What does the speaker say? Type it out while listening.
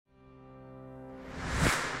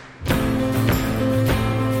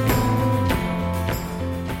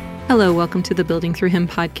Hello, welcome to the Building Through Him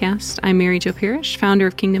podcast. I'm Mary Jo Parrish, founder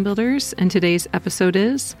of Kingdom Builders, and today's episode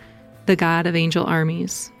is The God of Angel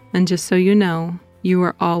Armies. And just so you know, you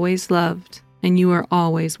are always loved and you are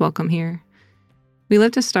always welcome here. We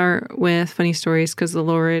love to start with funny stories because the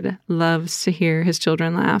Lord loves to hear his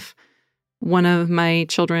children laugh. One of my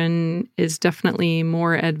children is definitely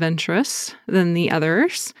more adventurous than the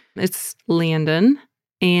others. It's Landon.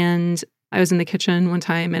 And I was in the kitchen one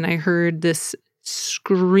time and I heard this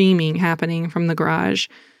screaming happening from the garage.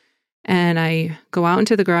 And I go out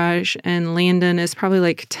into the garage and Landon is probably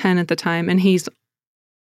like 10 at the time. And he's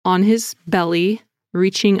on his belly,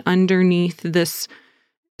 reaching underneath this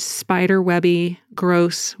spider webby,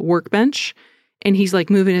 gross workbench. And he's like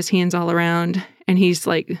moving his hands all around and he's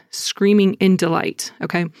like screaming in delight.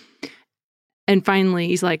 Okay. And finally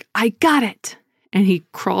he's like, I got it. And he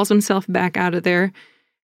crawls himself back out of there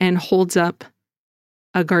and holds up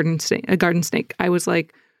a garden snake. I was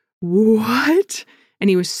like, what? And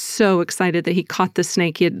he was so excited that he caught the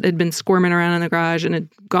snake. He had been squirming around in the garage and had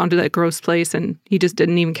gone to that gross place. And he just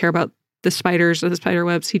didn't even care about the spiders or the spider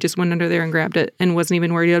webs. He just went under there and grabbed it and wasn't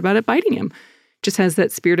even worried about it biting him. Just has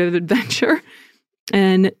that spirit of adventure.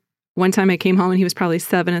 And one time I came home and he was probably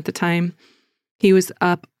 7 at the time. He was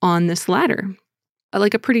up on this ladder,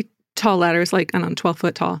 like a pretty tall ladder. It's like, I don't know, 12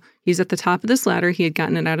 foot tall. He's at the top of this ladder. He had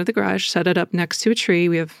gotten it out of the garage, set it up next to a tree.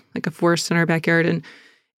 We have like a forest in our backyard, and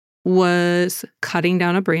was cutting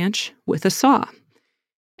down a branch with a saw.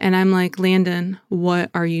 And I'm like, Landon,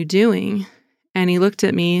 what are you doing? And he looked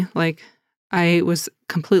at me like I was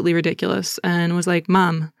completely ridiculous and was like,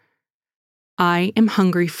 Mom, I am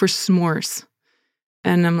hungry for s'mores.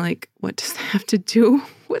 And I'm like, what does that have to do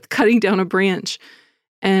with cutting down a branch?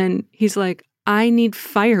 And he's like, I need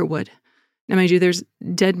firewood. Now, mind you, there's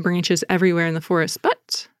dead branches everywhere in the forest,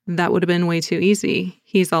 but that would have been way too easy.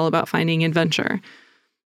 He's all about finding adventure.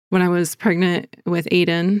 When I was pregnant with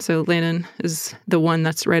Aiden, so Landon is the one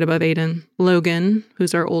that's right above Aiden, Logan,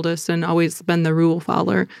 who's our oldest and always been the rule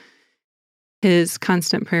follower, his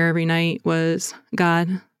constant prayer every night was,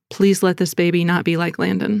 God, please let this baby not be like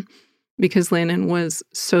Landon, because Landon was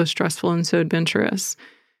so stressful and so adventurous.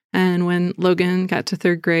 And when Logan got to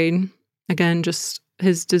 3rd grade, again, just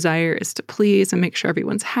his desire is to please and make sure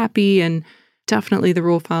everyone's happy, and definitely the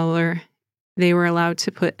rule follower. They were allowed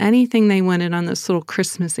to put anything they wanted on this little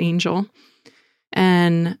Christmas angel,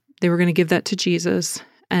 and they were going to give that to Jesus.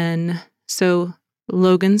 And so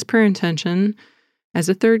Logan's prayer intention as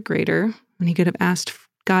a 3rd grader, when he could have asked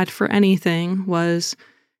God for anything, was,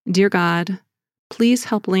 Dear God, please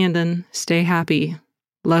help Landon stay happy.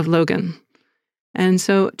 Love, Logan. And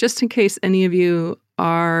so just in case any of you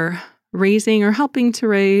are raising or helping to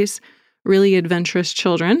raise really adventurous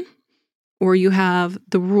children, or you have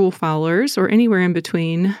the rule followers or anywhere in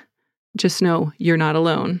between, just know you're not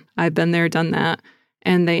alone. I've been there, done that,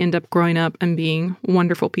 and they end up growing up and being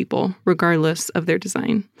wonderful people, regardless of their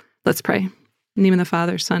design. Let's pray. In the name of the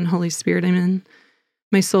Father, Son, Holy Spirit, amen.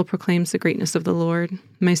 My soul proclaims the greatness of the Lord.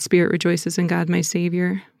 My spirit rejoices in God, my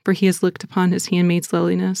Savior, for he has looked upon his handmaid's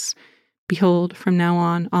lowliness. Behold, from now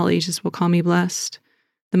on, all ages will call me blessed.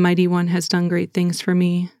 The Mighty One has done great things for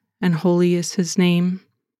me, and holy is his name.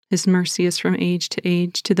 His mercy is from age to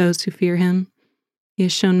age to those who fear him. He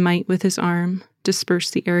has shown might with his arm,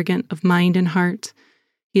 dispersed the arrogant of mind and heart.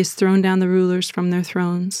 He has thrown down the rulers from their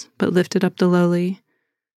thrones, but lifted up the lowly.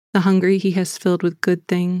 The hungry he has filled with good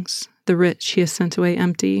things, the rich he has sent away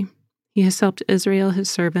empty. He has helped Israel his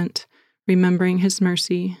servant, remembering his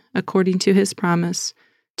mercy, according to his promise,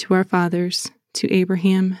 to our fathers, to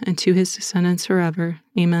Abraham, and to his descendants forever.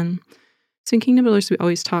 Amen. So in Kingdom Builders, we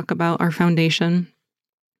always talk about our foundation.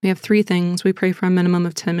 We have 3 things. We pray for a minimum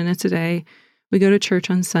of 10 minutes a day. We go to church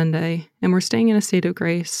on Sunday, and we're staying in a state of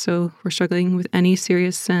grace. So if we're struggling with any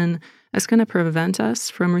serious sin, that's going to prevent us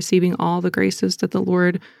from receiving all the graces that the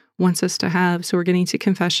Lord wants us to have. So we're getting to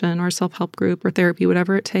confession or self-help group or therapy,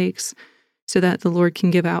 whatever it takes, so that the Lord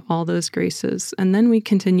can give out all those graces. And then we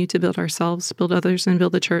continue to build ourselves, build others, and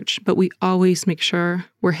build the church. But we always make sure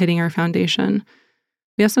we're hitting our foundation.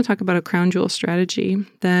 We also talk about a crown jewel strategy,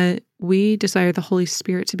 that we desire the Holy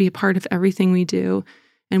Spirit to be a part of everything we do.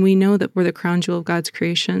 And we know that we're the crown jewel of God's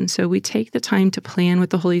creation. So we take the time to plan with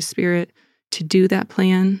the Holy Spirit, to do that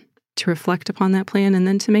plan, to reflect upon that plan, and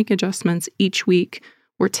then to make adjustments each week.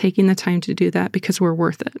 We're taking the time to do that because we're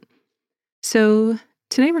worth it. So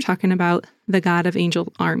today we're talking about the God of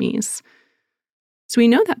angel armies. So we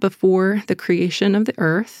know that before the creation of the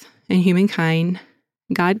earth and humankind,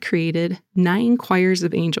 God created 9 choirs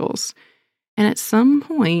of angels. And at some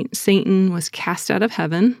point, Satan was cast out of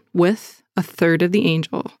heaven with a third of the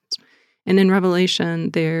angels. And in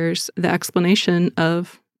Revelation, there's the explanation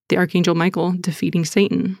of the archangel Michael defeating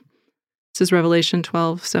Satan. This is Revelation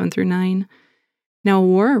 12:7-9. Now a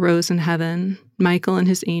war arose in heaven, Michael and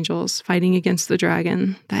his angels fighting against the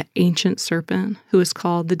dragon, that ancient serpent who is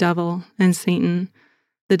called the devil and Satan,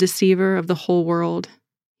 the deceiver of the whole world.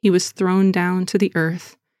 He was thrown down to the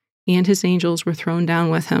earth, and his angels were thrown down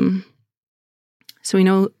with him. So we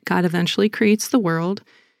know God eventually creates the world,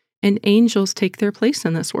 and angels take their place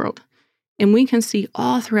in this world. And we can see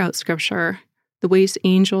all throughout Scripture the ways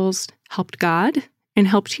angels helped God and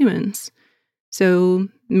helped humans. So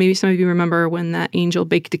maybe some of you remember when that angel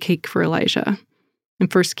baked a cake for Elijah in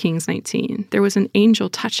 1 Kings 19. There was an angel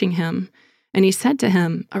touching him, and he said to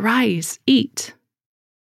him, "Arise, eat."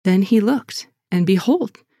 Then he looked, and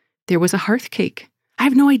behold, there was a hearth cake. I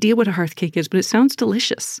have no idea what a hearth cake is, but it sounds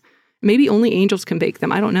delicious. Maybe only angels can bake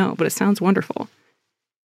them. I don't know, but it sounds wonderful.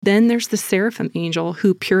 Then there's the seraphim angel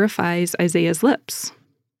who purifies Isaiah's lips.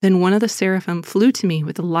 Then one of the seraphim flew to me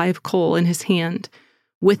with a live coal in his hand.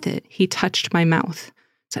 With it, he touched my mouth.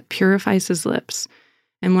 So it purifies his lips.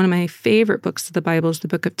 And one of my favorite books of the Bible is the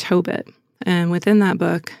book of Tobit. And within that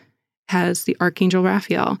book has the archangel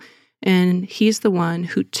Raphael. And he's the one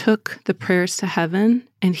who took the prayers to heaven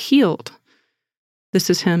and healed. This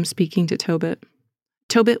is him speaking to Tobit.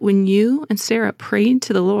 Tobit, when you and Sarah prayed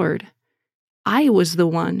to the Lord, I was the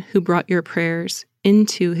one who brought your prayers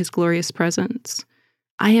into his glorious presence.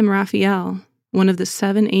 I am Raphael, one of the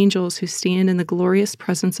 7 angels who stand in the glorious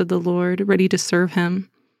presence of the Lord, ready to serve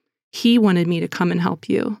him. He wanted me to come and help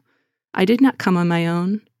you. I did not come on my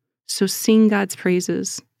own, so sing God's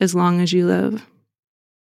praises as long as you live.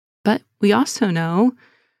 But we also know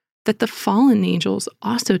that the fallen angels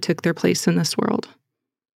also took their place in this world.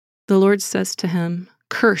 The Lord says to him,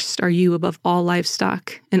 "Cursed are you above all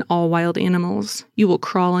livestock and all wild animals. You will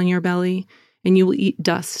crawl on your belly, and you will eat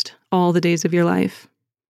dust all the days of your life."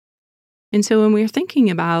 And so when we're thinking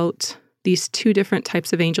about these 2 different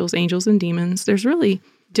types of angels, angels and demons, there's really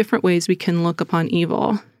different ways we can look upon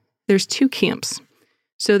evil. There's 2 camps.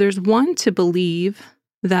 So there's one to believe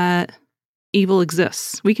that evil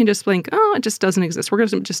exists. We can just think, oh, it just doesn't exist. We're going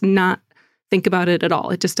to just not think about it at all.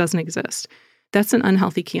 It just doesn't exist. That's an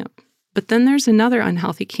unhealthy camp. But then there's another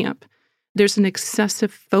unhealthy camp. There's an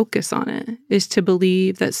excessive focus on it, is to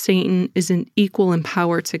believe that Satan is an equal in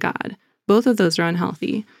power to God. Both of those are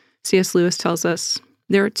unhealthy. C.S. Lewis tells us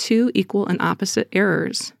there are 2 equal and opposite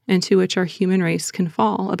errors into which our human race can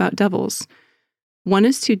fall about devils. One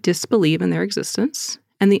is to disbelieve in their existence,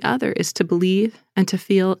 and the other is to believe and to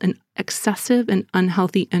feel an excessive and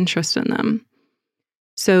unhealthy interest in them.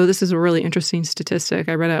 So this is a really interesting statistic.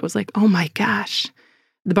 I read it. I was like, oh my gosh.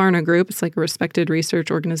 The Barna Group, it's like a respected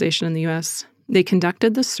research organization in the U.S., they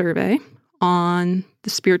conducted this survey on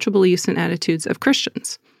the spiritual beliefs and attitudes of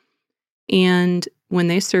Christians. And when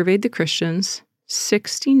they surveyed the Christians,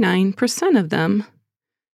 69% of them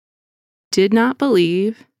did not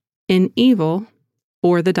believe in evil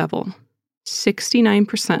or the devil.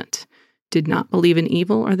 69% did not believe in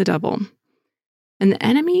evil or the devil. And the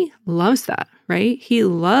enemy loves that, right? He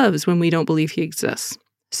loves when we don't believe he exists.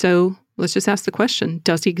 So let's just ask the question,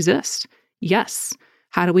 does he exist? Yes.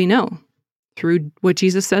 How do we know? Through what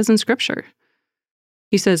Jesus says in Scripture.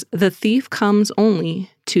 He says, the thief comes only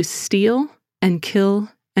to steal and kill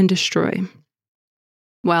and destroy.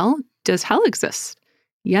 Well, does hell exist?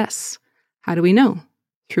 Yes. How do we know?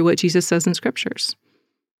 Through what Jesus says in Scriptures.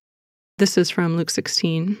 This is from Luke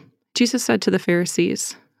 16. Jesus said to the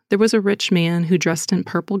Pharisees, there was a rich man who dressed in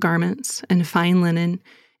purple garments and fine linen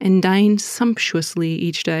and dined sumptuously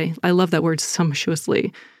each day. I love that word,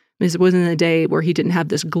 sumptuously. It wasn't a day where he didn't have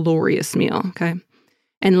this glorious meal, okay?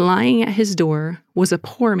 And lying at his door was a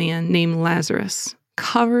poor man named Lazarus,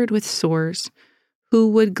 covered with sores, who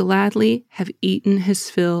would gladly have eaten his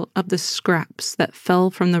fill of the scraps that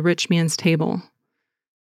fell from the rich man's table.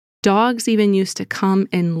 Dogs even used to come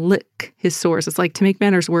and lick his sores. It's like, to make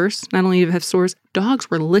matters worse, not only did he have sores,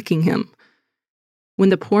 dogs were licking him. When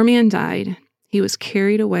the poor man died, he was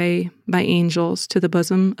carried away by angels to the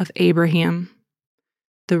bosom of Abraham.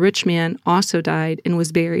 The rich man also died and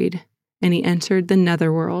was buried, and he entered the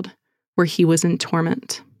netherworld, where he was in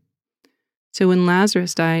torment. So when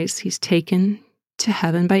Lazarus dies, he's taken to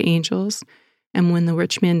heaven by angels, and when the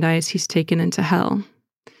rich man dies, he's taken into hell.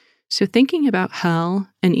 So thinking about hell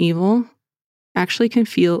and evil actually can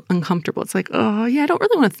feel uncomfortable. It's like, oh, yeah, I don't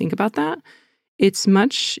really want to think about that. It's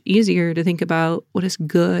much easier to think about what is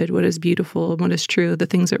good, what is beautiful, what is true, the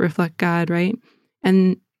things that reflect God, right?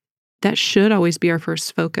 And that should always be our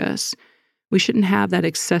first focus. We shouldn't have that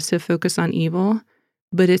excessive focus on evil,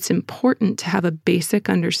 but it's important to have a basic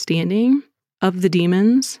understanding of the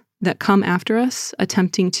demons that come after us,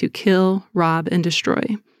 attempting to kill, rob, and destroy.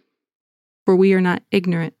 for we are not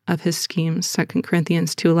ignorant of his schemes, 2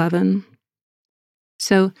 Corinthians 2:11.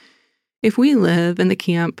 So if we live in the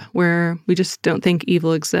camp where we just don't think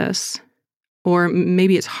evil exists, or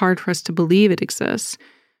maybe it's hard for us to believe it exists,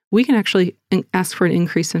 we can actually ask for an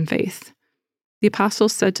increase in faith. The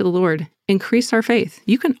apostles said to the Lord, increase our faith.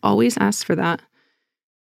 You can always ask for that.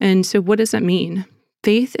 And so what does that mean?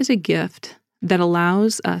 Faith is a gift that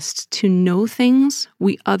allows us to know things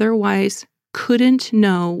we otherwise couldn't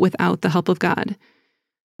know without the help of God.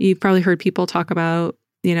 You've probably heard people talk about,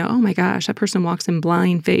 oh my gosh, that person walks in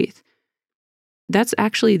blind faith. That's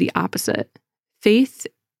actually the opposite. Faith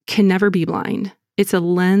can never be blind. It's a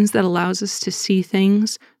lens that allows us to see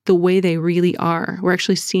things the way they really are. We're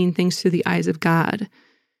actually seeing things through the eyes of God.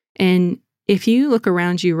 And if you look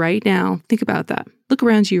around you right now, think about that. Look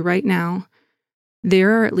around you right now.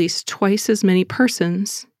 There are at least twice as many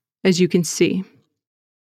persons as you can see.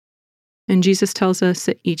 And Jesus tells us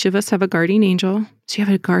that each of us have a guardian angel. So you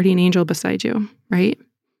have a guardian angel beside you, right?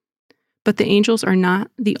 But the angels are not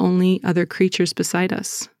the only other creatures beside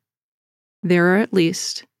us. There are at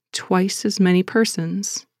least twice as many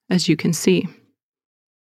persons as you can see.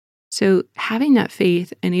 So having that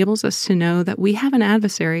faith enables us to know that we have an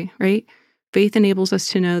adversary, right? Faith enables us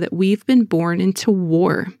to know that we've been born into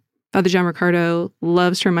war. Father John Riccardo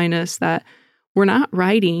loves to remind us that we're not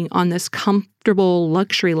riding on this comfortable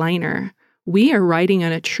luxury liner. We are riding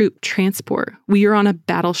on a troop transport. We are on a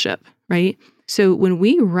battleship, right? So when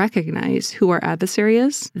we recognize who our adversary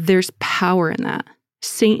is, there's power in that.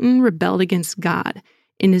 Satan rebelled against God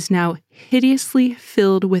and is now hideously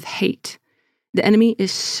filled with hate. The enemy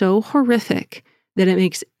is so horrific that it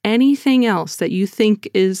makes anything else that you think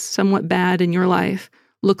is somewhat bad in your life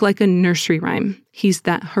look like a nursery rhyme. He's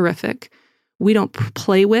that horrific. We don't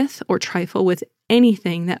play with or trifle with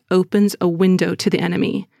anything that opens a window to the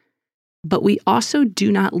enemy. But we also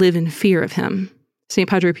do not live in fear of him. St.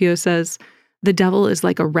 Padre Pio says, the devil is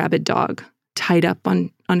like a rabid dog tied up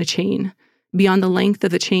on a chain. Beyond the length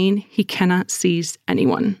of the chain, he cannot seize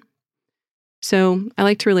anyone. So I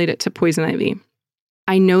like to relate it to poison ivy.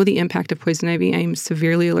 I know the impact of poison ivy. I am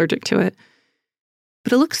severely allergic to it.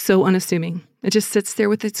 But it looks so unassuming. It just sits there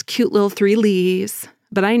with its cute little 3 leaves.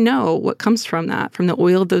 But I know what comes from that, from the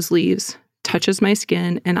oil of those leaves, touches my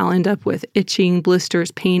skin, and I'll end up with itching,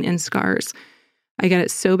 blisters, pain, and scars. I got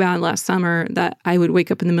it so bad last summer that I would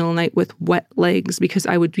wake up in the middle of the night with wet legs because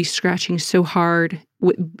I would be scratching so hard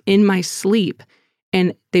in my sleep,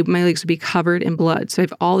 and my legs would be covered in blood. So I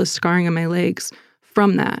have all this scarring on my legs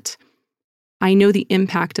from that. I know the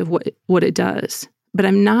impact of what it does, but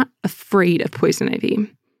I'm not afraid of poison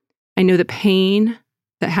ivy. I know the pain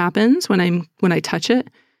that happens when I touch it,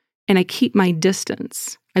 and I keep my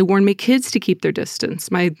distance. I warn my kids to keep their distance.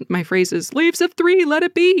 My phrase is, leaves of 3, let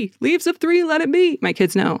it be. Leaves of 3, let it be. My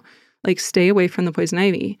kids know, stay away from the poison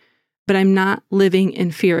ivy. But I'm not living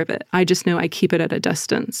in fear of it. I just know I keep it at a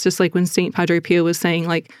distance. Just like when St. Padre Pio was saying,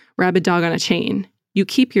 rabid dog on a chain. You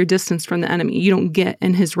keep your distance from the enemy. You don't get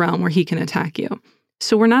in his realm where he can attack you.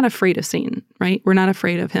 So we're not afraid of Satan, right? We're not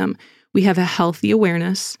afraid of him. We have a healthy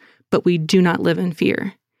awareness, but we do not live in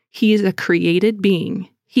fear. He is a created being.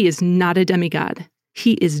 He is not a demigod.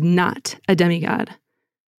 He is not a demigod.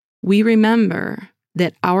 We remember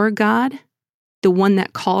that our God, the one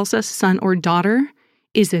that calls us son or daughter,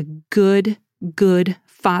 is a good, good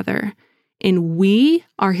Father, and we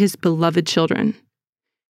are his beloved children.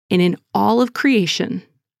 And in all of creation,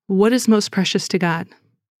 what is most precious to God?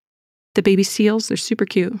 The baby seals, they're super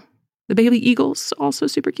cute. The baby eagles, also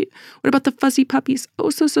super cute. What about the fuzzy puppies? Oh,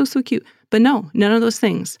 so cute. But no, none of those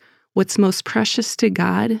things. What's most precious to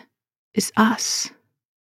God is us.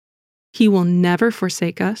 He will never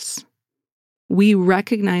forsake us. We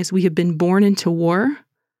recognize we have been born into war,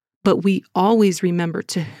 but we always remember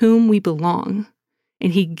to whom we belong,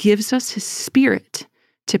 and he gives us his Spirit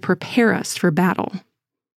to prepare us for battle.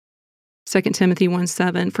 2 Timothy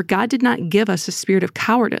 1:7, for God did not give us a spirit of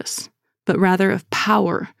cowardice, but rather of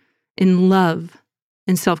power, in love,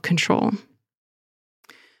 and self-control.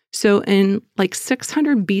 So in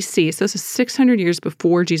 600 BC, so this is 600 years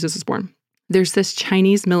before Jesus was born, there's this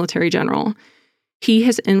Chinese military general. He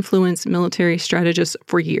has influenced military strategists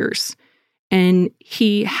for years. And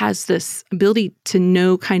he has this ability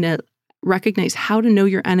to recognize how to know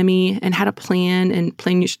your enemy and how to plan and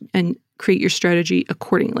create your strategy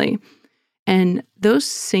accordingly. And those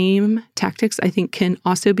same tactics, I think, can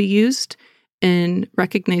also be used in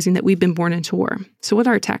recognizing that we've been born into war. So what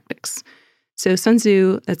are our tactics? So Sun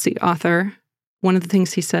Tzu, that's the author, one of the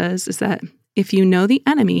things he says is that if you know the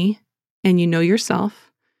enemy and you know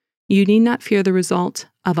yourself, you need not fear the result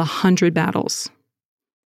of 100 battles.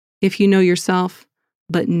 If you know yourself,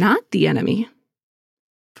 but not the enemy.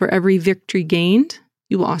 For every victory gained,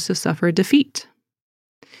 you will also suffer a defeat.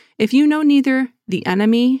 If you know neither the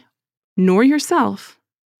enemy nor yourself,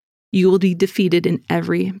 you will be defeated in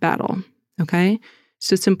every battle, okay?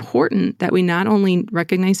 So it's important that we not only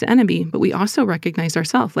recognize the enemy, but we also recognize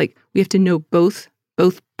ourselves. Like, we have to know both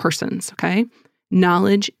persons, okay?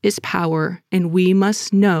 Knowledge is power, and we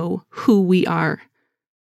must know who we are.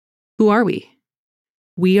 Who are we?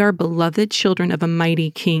 We are beloved children of a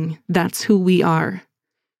mighty king. That's who we are.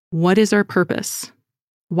 What is our purpose?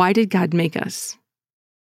 Why did God make us?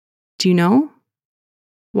 Do you know?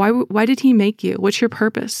 Why did he make you? What's your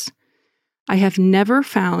purpose? I have never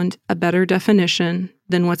found a better definition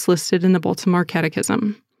than what's listed in the Baltimore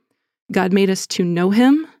Catechism. God made us to know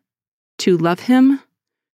him, to love him,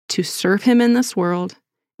 to serve him in this world,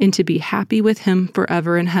 and to be happy with him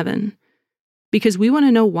forever in heaven. Because we want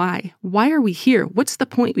to know why. Why are we here? What's the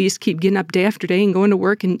point? We just keep getting up day after day and going to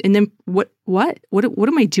work, and then what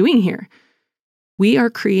am I doing here? We are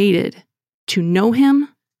created to know him,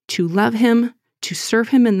 to love him, to serve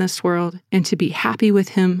him in this world, and to be happy with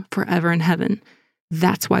him forever in heaven.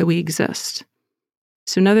 That's why we exist.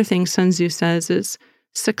 So another thing Sun Tzu says is,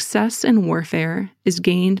 success in warfare is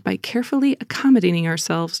gained by carefully accommodating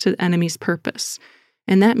ourselves to the enemy's purpose.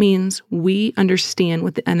 And that means we understand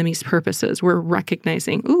what the enemy's purpose is. We're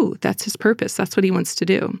recognizing, ooh, that's his purpose. That's what he wants to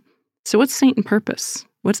do. So what's Satan's purpose?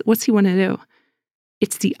 What's he want to do?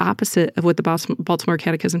 It's the opposite of what the Baltimore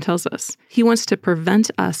Catechism tells us. He wants to prevent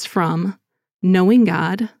us from knowing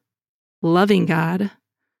God, loving God,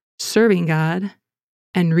 serving God,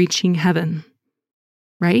 and reaching heaven,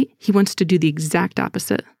 right? He wants to do the exact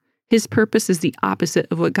opposite. His purpose is the opposite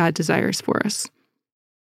of what God desires for us.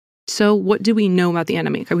 So what do we know about the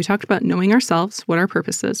enemy? Okay, we talked about knowing ourselves, what our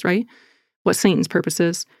purpose is, right? What Satan's purpose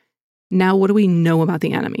is. Now, what do we know about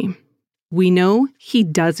the enemy? We know he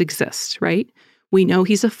does exist, right? We know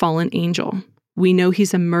he's a fallen angel. We know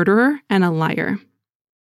he's a murderer and a liar.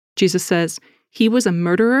 Jesus says he was a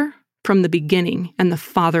murderer from the beginning and the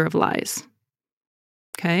father of lies.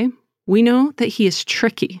 Okay? We know that he is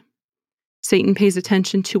tricky. Satan pays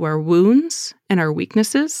attention to our wounds and our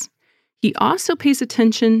weaknesses. He also pays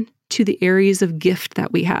attention to the areas of gift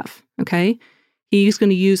that we have, okay? He's going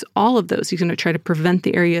to use all of those. He's going to try to prevent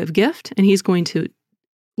the area of gift, and he's going to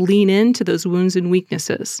lean into those wounds and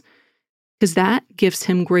weaknesses, because that gives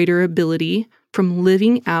him greater ability from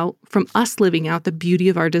us living out the beauty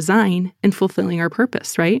of our design and fulfilling our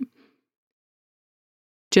purpose, right?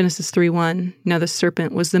 Genesis 3:1, now the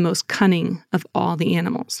serpent was the most cunning of all the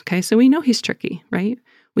animals. Okay, so we know he's tricky, right?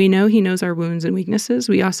 We know he knows our wounds and weaknesses.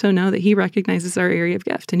 We also know that he recognizes our area of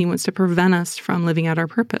gift and he wants to prevent us from living out our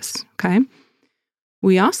purpose, okay?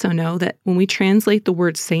 We also know that when we translate the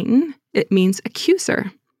word Satan, it means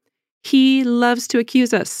accuser. He loves to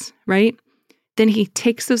accuse us, right? Then he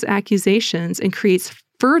takes those accusations and creates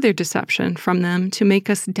further deception from them to make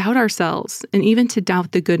us doubt ourselves and even to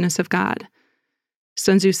doubt the goodness of God.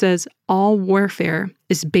 Sun Tzu says all warfare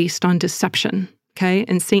is based on deception, okay?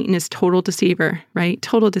 And Satan is total deceiver, right?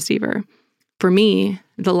 Total deceiver. For me,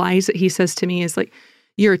 the lies that he says to me is like,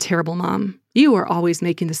 you're a terrible mom. You are always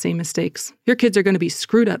making the same mistakes. Your kids are going to be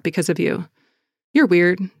screwed up because of you. You're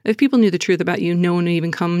weird. If people knew the truth about you, no one would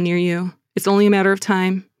even come near you. It's only a matter of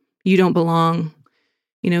time. You don't belong.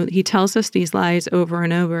 You know, he tells us these lies over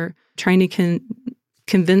and over, trying to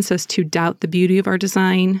convince us to doubt the beauty of our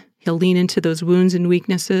design. He'll lean into those wounds and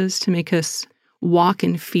weaknesses to make us walk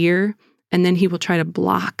in fear, and then he will try to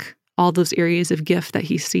block all those areas of gift that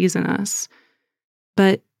he sees in us.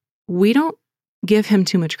 But we don't give him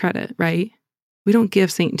too much credit, right? We don't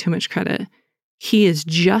give Satan too much credit. He is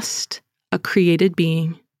just a created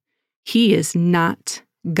being. He is not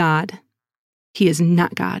God. He is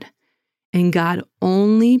not God. And God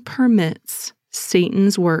only permits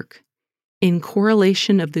Satan's work in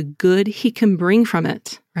correlation of the good he can bring from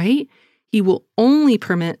it, right? He will only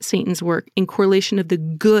permit Satan's work in correlation of the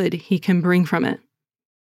good he can bring from it.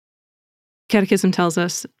 Catechism tells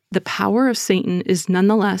us the power of Satan is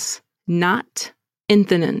nonetheless not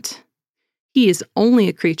infinite. He is only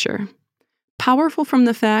a creature, powerful from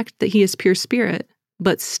the fact that he is pure spirit,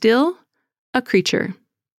 but still a creature.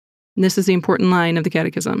 And this is the important line of the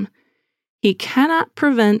Catechism. He cannot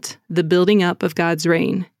prevent the building up of God's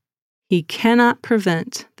reign. He cannot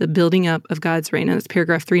prevent the building up of God's reign. And that's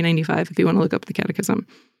paragraph 395 if you want to look up the Catechism.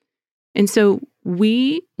 And so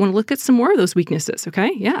we want to look at some more of those weaknesses,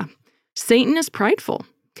 okay? Yeah. Satan is prideful,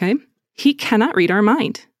 okay? He cannot read our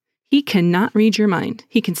mind. He cannot read your mind.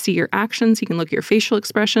 He can see your actions. He can look at your facial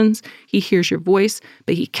expressions. He hears your voice,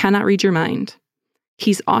 but he cannot read your mind.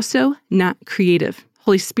 He's also not creative.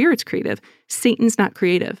 Holy Spirit's creative. Satan's not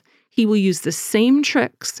creative. He will use the same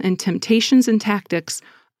tricks and temptations and tactics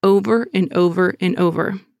over and over and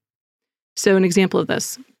over. So an example of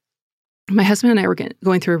this, my husband and I were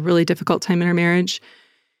going through a really difficult time in our marriage,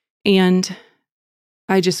 and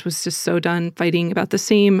I was so done fighting about the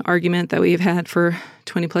same argument that we've had for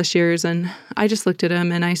 20 plus years. And I just looked at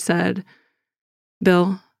him and I said,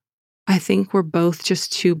 Bill, I think we're both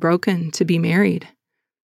just too broken to be married.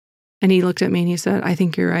 And he looked at me and he said, I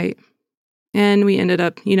think you're right. And we ended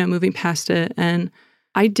up, moving past it. And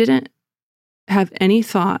I didn't have any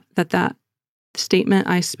thought that statement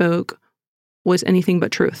I spoke was anything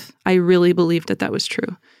but truth. I really believed that was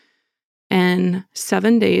true. And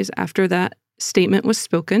 7 days after that statement was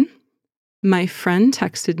spoken, my friend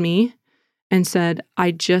texted me and said, I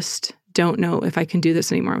just don't know if I can do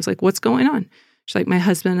this anymore. I was like, what's going on? She's like, my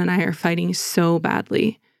husband and I are fighting so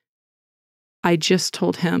badly. I just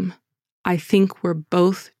told him, I think we're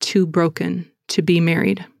both too broken to be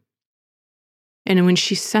married. And when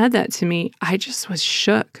she said that to me, I just was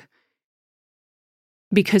shook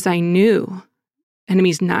because I knew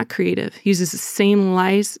enemy's not creative. He uses the same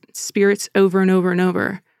lies, spirits over and over and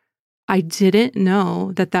over. I didn't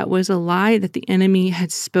know that was a lie that the enemy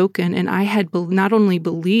had spoken, and I had not only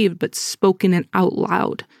believed, but spoken it out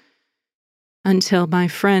loud until my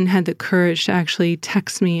friend had the courage to actually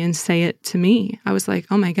text me and say it to me. I was like,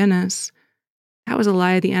 oh my goodness, that was a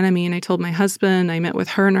lie of the enemy. And I told my husband, I met with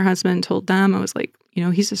her and her husband, told them, I was like,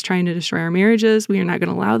 he's just trying to destroy our marriages. We are not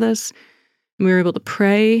going to allow this. And we were able to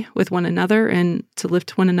pray with one another and to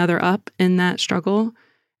lift one another up in that struggle.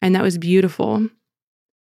 And that was beautiful.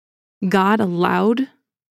 God allowed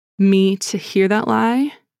me to hear that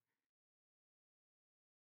lie.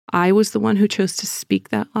 I was the one who chose to speak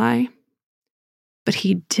that lie, but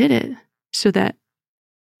he did it so that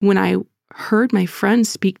when I heard my friend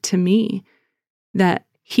speak to me, that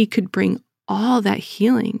he could bring all that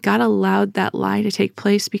healing. God allowed that lie to take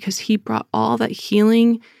place because he brought all that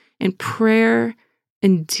healing and prayer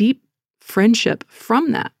and deep friendship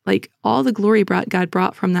from that. Like all the glory God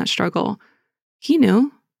brought from that struggle. He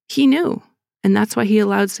knew. And that's why he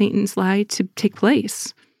allowed Satan's lie to take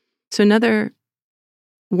place. So another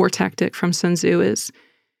war tactic from Sun Tzu is,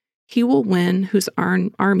 he will win whose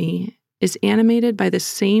army is animated by the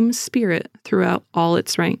same spirit throughout all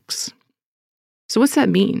its ranks. So what's that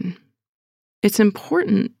mean? It's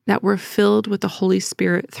important that we're filled with the Holy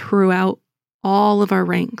Spirit throughout all of our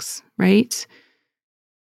ranks, right?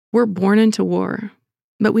 We're born into war,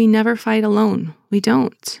 but we never fight alone. We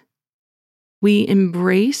don't. We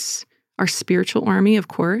embrace our spiritual army, of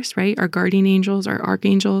course, right? Our guardian angels, our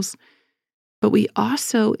archangels. But we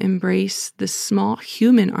also embrace the small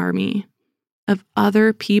human army of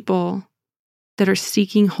other people that are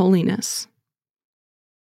seeking holiness.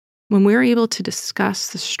 When we're able to discuss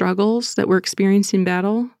the struggles that we're experiencing in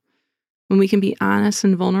battle, when we can be honest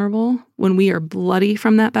and vulnerable, when we are bloody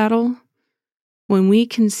from that battle, when we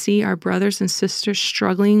can see our brothers and sisters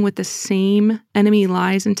struggling with the same enemy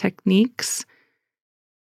lies and techniques,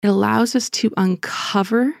 it allows us to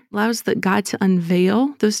uncover, allows God to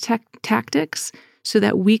unveil those tactics so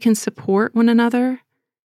that we can support one another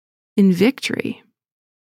in victory.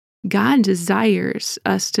 God desires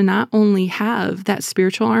us to not only have that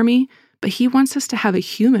spiritual army, but he wants us to have a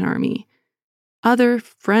human army. Other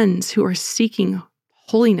friends who are seeking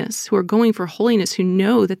holiness, who are going for holiness, who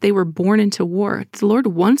know that they were born into war. The Lord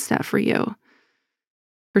wants that for you.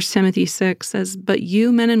 1 Timothy 6 says, but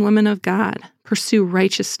you, men and women of God, pursue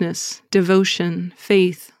righteousness, devotion,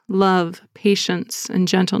 faith, love, patience, and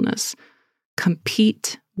gentleness.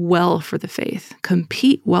 Compete well for the faith.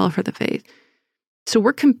 Compete well for the faith. So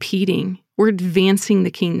we're competing. We're advancing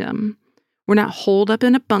the kingdom. We're not holed up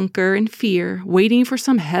in a bunker in fear, waiting for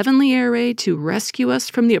some heavenly air raid to rescue us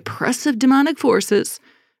from the oppressive demonic forces,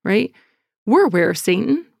 right? We're aware of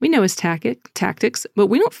Satan. We know his tactics, but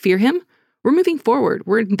we don't fear him. We're moving forward.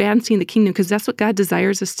 We're advancing the kingdom because that's what God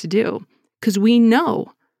desires us to do. Because we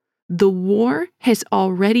know the war has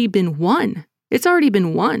already been won. It's already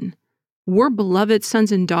been won. We're beloved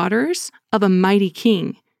sons and daughters of a mighty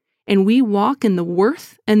king, and we walk in the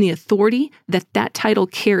worth and the authority that title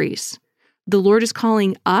carries. The Lord is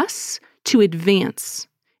calling us to advance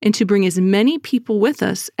and to bring as many people with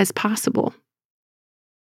us as possible.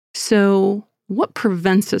 So, what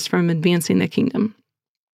prevents us from advancing the kingdom?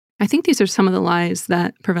 I think these are some of the lies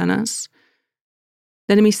that prevent us.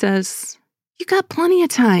 The enemy says, you got plenty of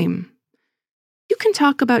time. You can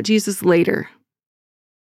talk about Jesus later.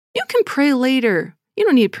 You can pray later. You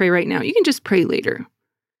don't need to pray right now. You can just pray later.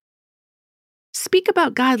 Speak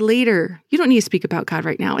about God later. You don't need to speak about God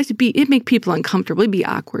right now. It'd make people uncomfortable. It'd be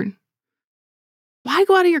awkward. Why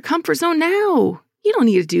go out of your comfort zone now? You don't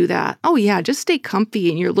need to do that. Oh yeah, just stay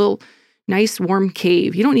comfy in your little nice warm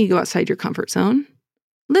cave. You don't need to go outside your comfort zone.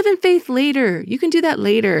 Live in faith later. You can do that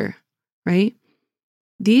later, right?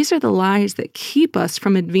 These are the lies that keep us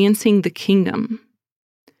from advancing the kingdom.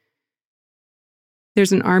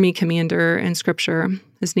 There's an army commander in scripture.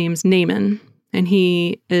 His name's Naaman, and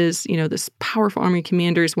he is, this powerful army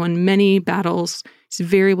commander. He's won many battles. He's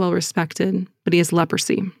very well respected, but he has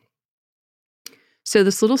leprosy. So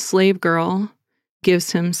this little slave girl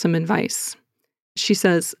gives him some advice. She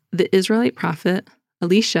says, the Israelite prophet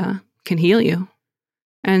Elisha can heal you.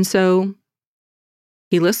 And so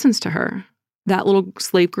he listens to her. That little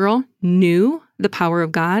slave girl knew the power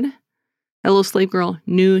of God. That little slave girl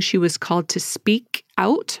knew she was called to speak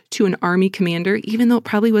out to an army commander, even though it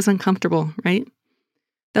probably was uncomfortable, right?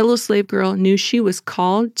 That little slave girl knew she was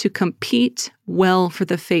called to compete well for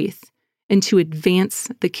the faith and to advance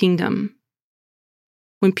the kingdom.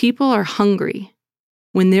 When people are hungry,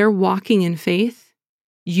 when they're walking in faith,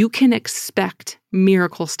 you can expect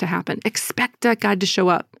miracles to happen. Expect that God to show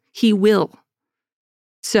up. He will.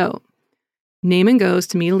 So Naaman goes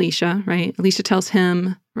to meet Elisha, right? Elisha tells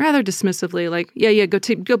him rather dismissively,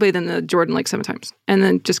 go bathe in the Jordan like 7 times, and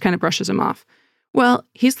then just kind of brushes him off. Well,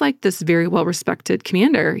 he's like this very well-respected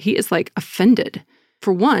commander. He is like offended.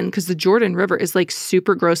 For one, because the Jordan River is like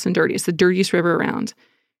super gross and dirty. It's the dirtiest river around.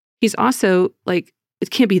 He's also like, it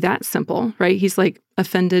can't be that simple, right? He's like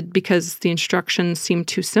offended because the instructions seem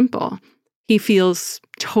too simple. He feels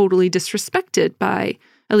totally disrespected by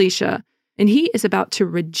Elisha. And he is about to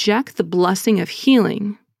reject the blessing of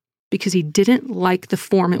healing because he didn't like the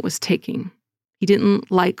form it was taking. He didn't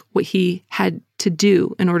like what he had to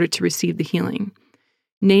do in order to receive the healing.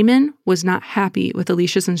 Naaman was not happy with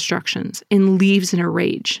Elisha's instructions and leaves in a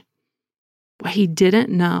rage. What he didn't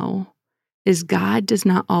know is God does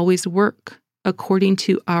not always work according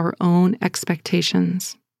to our own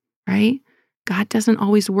expectations, right? God doesn't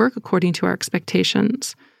always work according to our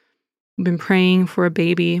expectations. I've been praying for a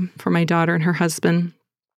baby for my daughter and her husband,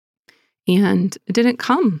 and it didn't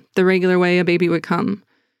come the regular way a baby would come.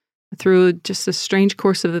 Through just a strange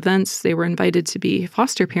course of events, they were invited to be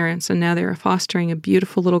foster parents, and now they are fostering a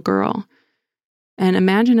beautiful little girl. And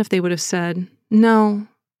imagine if they would have said, no,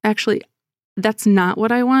 actually, that's not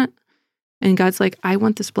what I want. And God's like, I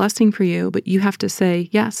want this blessing for you, but you have to say,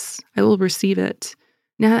 yes, I will receive it.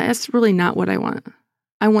 Now, that's really not what I want.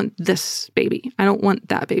 I want this baby. I don't want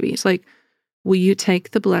that baby. It's like, will you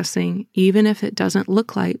take the blessing even if it doesn't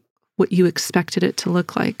look like what you expected it to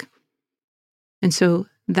look like? And so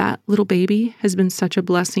that little baby has been such a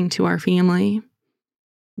blessing to our family.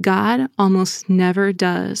 God almost never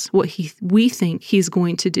does what we think he's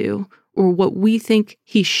going to do or what we think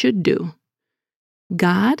he should do.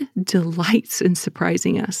 God delights in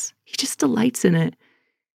surprising us. He just delights in it.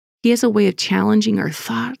 He has a way of challenging our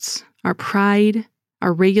thoughts, our pride,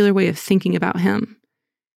 our regular way of thinking about him.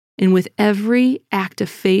 And with every act of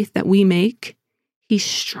faith that we make, he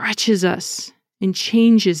stretches us and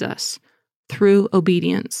changes us through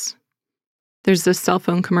obedience. There's this cell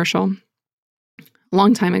phone commercial a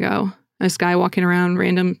long time ago. This guy walking around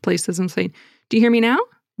random places and saying, do you hear me now?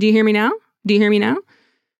 Do you hear me now? Do you hear me now?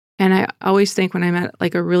 And I always think when I'm at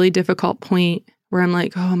like a really difficult point where I'm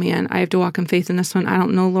like, oh man, I have to walk in faith in this one. I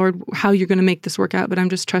don't know, Lord, how you're going to make this work out, but I'm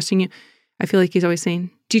just trusting you. I feel like he's always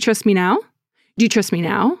saying, do you trust me now? Do you trust me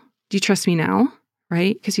now? Do you trust me now?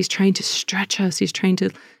 Right? Because he's trying to stretch us. He's trying to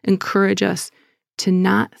encourage us to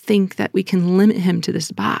not think that we can limit him to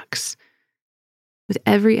this box. With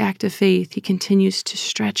every act of faith, he continues to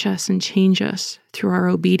stretch us and change us through our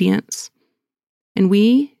obedience. And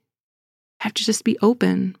we have to just be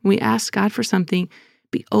open. When we ask God for something,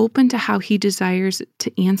 be open to how he desires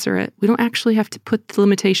to answer it. We don't actually have to put the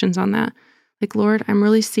limitations on that. Like, Lord, I'm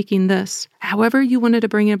really seeking this. However you wanted to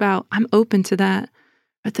bring it about, I'm open to that.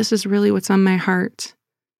 But this is really what's on my heart.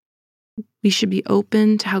 We should be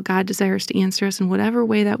open to how God desires to answer us in whatever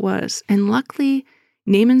way that was. And luckily,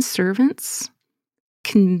 Naaman's servants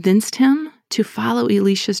convinced him to follow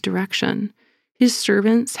Elisha's direction. His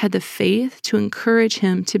servants had the faith to encourage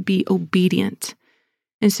him to be obedient.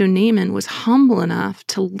 And so Naaman was humble enough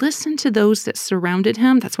to listen to those that surrounded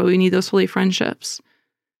him. That's why we need those holy friendships.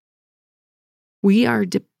 We are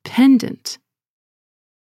dependent.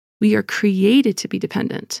 We are created to be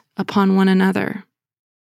dependent upon one another.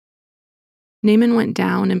 Naaman went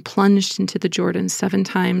down and plunged into the Jordan 7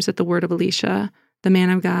 times at the word of Elisha, the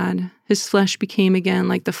man of God. His flesh became again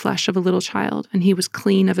like the flesh of a little child, and he was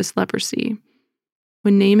clean of his leprosy.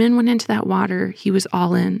 When Naaman went into that water, he was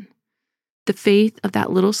all in. The faith of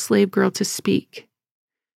that little slave girl to speak,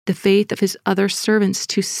 the faith of his other servants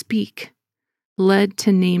to speak, led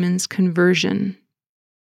to Naaman's conversion.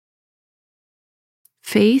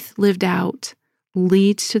 Faith lived out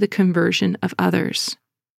leads to the conversion of others.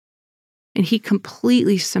 And he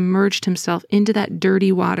completely submerged himself into that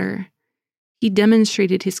dirty water. He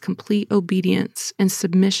demonstrated his complete obedience and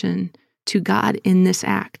submission to God in this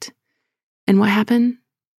act. And what happened?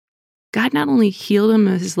 God not only healed him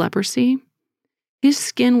of his leprosy, his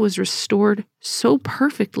skin was restored so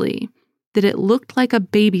perfectly that it looked like a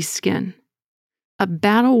baby's skin. A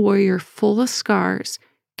battle warrior full of scars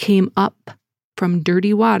came up from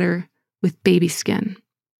dirty water with baby skin.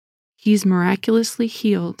 He's miraculously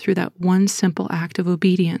healed through that one simple act of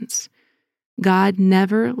obedience. God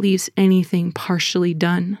never leaves anything partially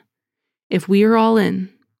done. If we are all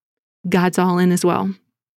in, God's all in as well.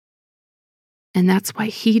 And that's why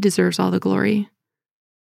he deserves all the glory.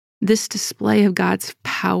 This display of God's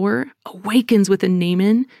power awakens within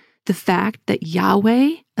Naaman the fact that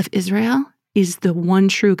Yahweh of Israel is the one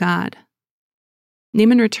true God.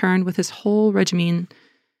 Naaman returned with his whole regimen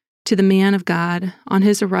to the man of God. On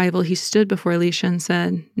his arrival, he stood before Elisha and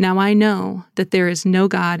said, "Now I know that there is no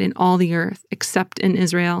God in all the earth except in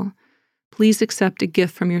Israel. Please accept a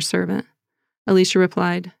gift from your servant." Elisha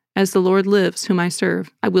replied, "As the Lord lives, whom I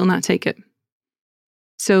serve, I will not take it."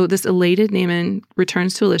 So this elated Naaman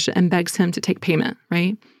returns to Elisha and begs him to take payment,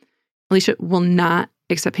 right? Elisha will not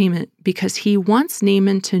accept payment because he wants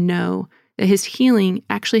Naaman to know that his healing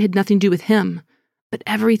actually had nothing to do with him, but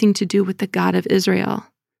everything to do with the God of Israel.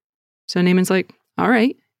 So Naaman's like, all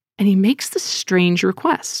right. And he makes this strange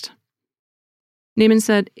request. Naaman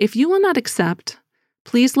said, "If you will not accept,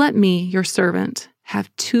 please let me, your servant,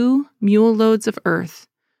 have 2 mule loads of earth,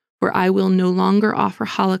 for I will no longer offer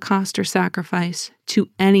holocaust or sacrifice to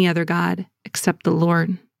any other God except the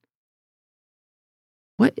Lord."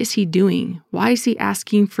 What is he doing? Why is he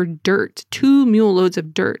asking for dirt? 2 mule loads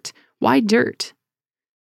of dirt. Why dirt?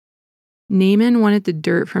 Naaman wanted the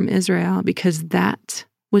dirt from Israel because that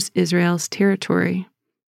was Israel's territory.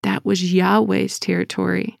 That was Yahweh's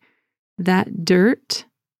territory. That dirt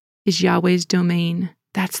is Yahweh's domain.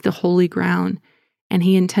 That's the holy ground. And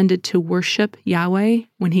he intended to worship Yahweh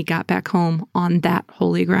when he got back home on that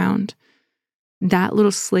holy ground. That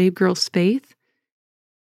little slave girl's faith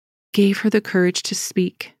gave her the courage to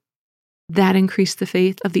speak. That increased the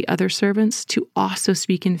faith of the other servants to also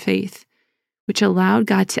speak in faith, which allowed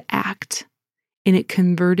God to act, and it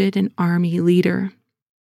converted an army leader.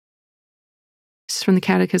 This is from the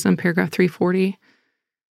Catechism, paragraph 340.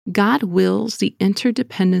 God wills the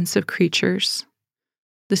interdependence of creatures,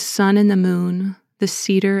 the sun and the moon, the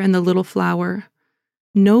cedar and the little flower.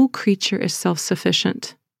 No creature is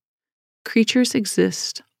self-sufficient. Creatures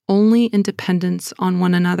exist only in dependence on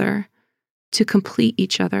one another, to complete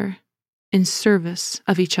each other, in service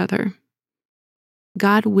of each other.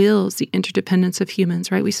 God wills the interdependence of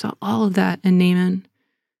humans, right? We saw all of that in Naaman.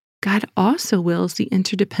 God also wills the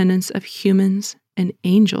interdependence of humans and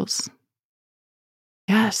angels.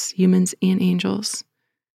 Yes, humans and angels.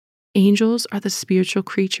 Angels are the spiritual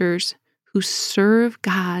creatures who serve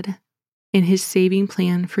God in his saving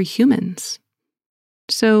plan for humans.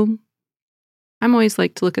 So I'm always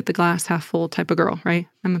like to look at the glass half full type of girl, right?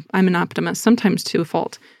 I'm an optimist, sometimes to a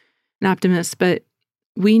fault, an optimist, but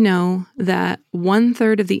we know that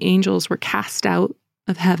 1/3 of the angels were cast out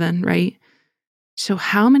of heaven, right? So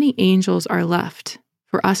how many angels are left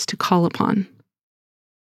for us to call upon?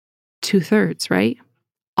 2/3, right?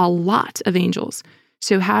 A lot of angels.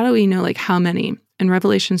 So how do we know like how many? In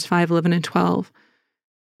Revelations 5:11 and 12,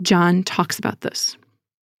 John talks about this.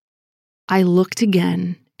 "I looked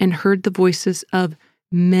again and heard the voices of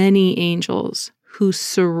many angels who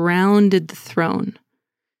surrounded the throne.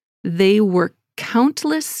 They were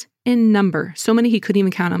countless in number, so many he couldn't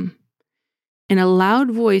even count them. In a loud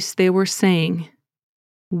voice they were saying,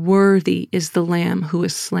 'Worthy is the Lamb who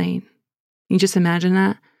was slain.'" Can you just imagine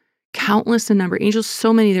that? Countless in number. Angels,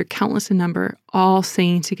 so many, they're countless in number, all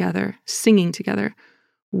singing together,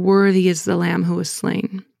 "Worthy is the Lamb who was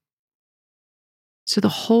slain." So the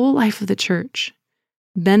whole life of the church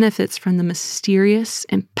benefits from the mysterious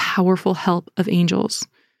and powerful help of angels.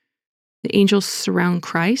 The angels surround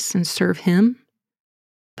Christ and serve him,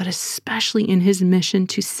 but especially in his mission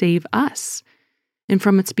to save us. And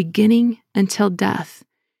from its beginning until death,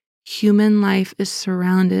 human life is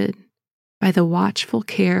surrounded by the watchful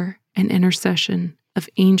care and intercession of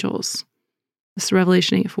angels. This is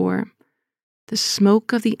Revelation 8:4. The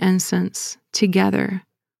smoke of the incense, together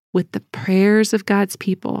with the prayers of God's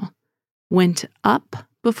people, went up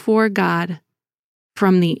before God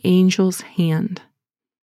from the angel's hand.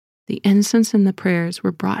 The incense and the prayers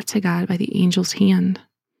were brought to God by the angel's hand.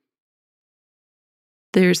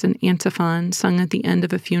 There's an antiphon sung at the end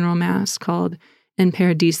of a funeral mass called In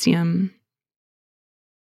Paradisium.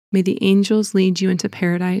 May the angels lead you into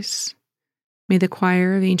paradise. May the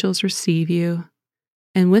choir of angels receive you.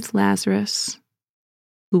 And with Lazarus,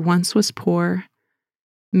 who once was poor,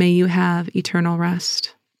 may you have eternal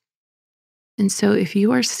rest. And so if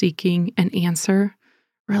you are seeking an answer,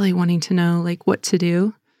 really wanting to know what to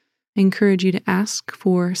do, I encourage you to ask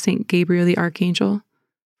for St. Gabriel the Archangel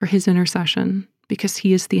for his intercession, because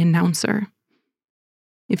he is the announcer.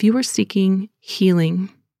 If you are seeking healing,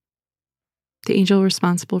 the angel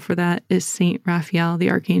responsible for that is St. Raphael the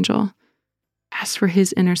Archangel. Ask for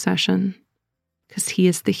his intercession, because he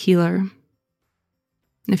is the healer.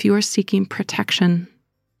 And if you are seeking protection,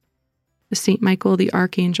 the St. Michael the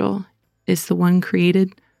Archangel is the one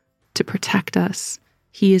created to protect us.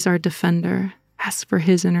 He is our defender. Ask for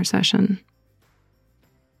his intercession.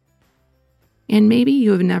 And maybe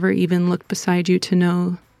you have never even looked beside you to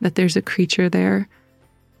know that there's a creature there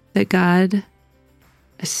that God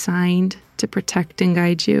assigned to protect and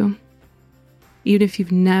guide you. Even if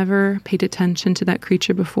you've never paid attention to that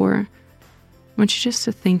creature before, I want you just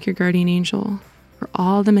to thank your guardian angel for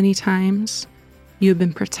all the many times you have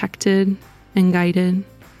been protected and guided.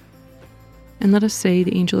 And let us say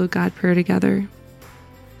the Angel of God prayer together.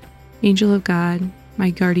 Angel of God, my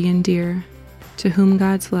guardian dear, to whom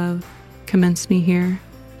God's love commence me here,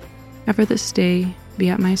 ever this day be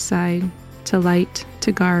at my side, to light,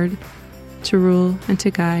 to guard, to rule, and to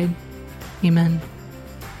guide. Amen.